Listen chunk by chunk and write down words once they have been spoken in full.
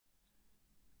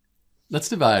Let's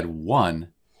divide 1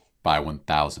 by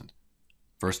 1,000.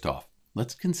 First off,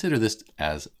 let's consider this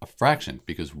as a fraction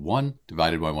because 1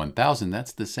 divided by 1,000,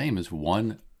 that's the same as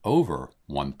 1 over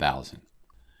 1,000.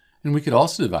 And we could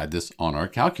also divide this on our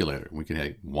calculator. We could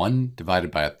have 1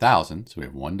 divided by 1,000. So we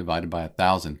have 1 divided by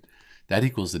 1,000. That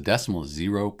equals the decimal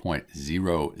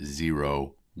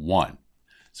 0.001.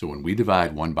 So when we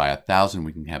divide 1 by 1,000,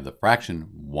 we can have the fraction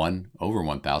 1 over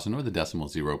 1,000 or the decimal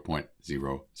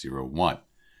 0.001.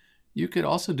 You could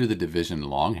also do the division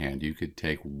longhand. You could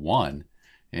take 1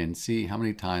 and see how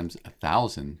many times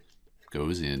 1,000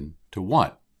 goes into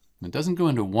 1. It doesn't go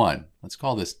into 1. Let's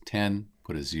call this 10,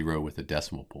 put a 0 with a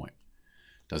decimal point.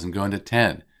 It doesn't go into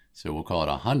 10, so we'll call it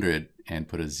 100 and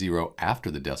put a 0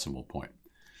 after the decimal point.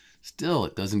 Still,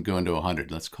 it doesn't go into 100.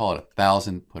 Let's call it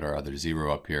 1,000, put our other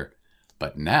 0 up here.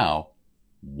 But now,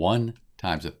 1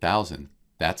 times 1,000,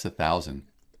 that's 1,000.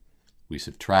 We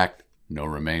subtract, no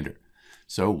remainder.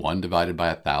 So 1 divided by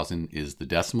 1,000 is the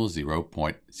decimal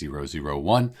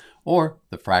 0.001, or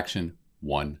the fraction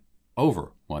 1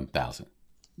 over 1,000.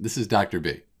 This is Dr.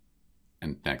 B,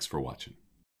 and thanks for watching.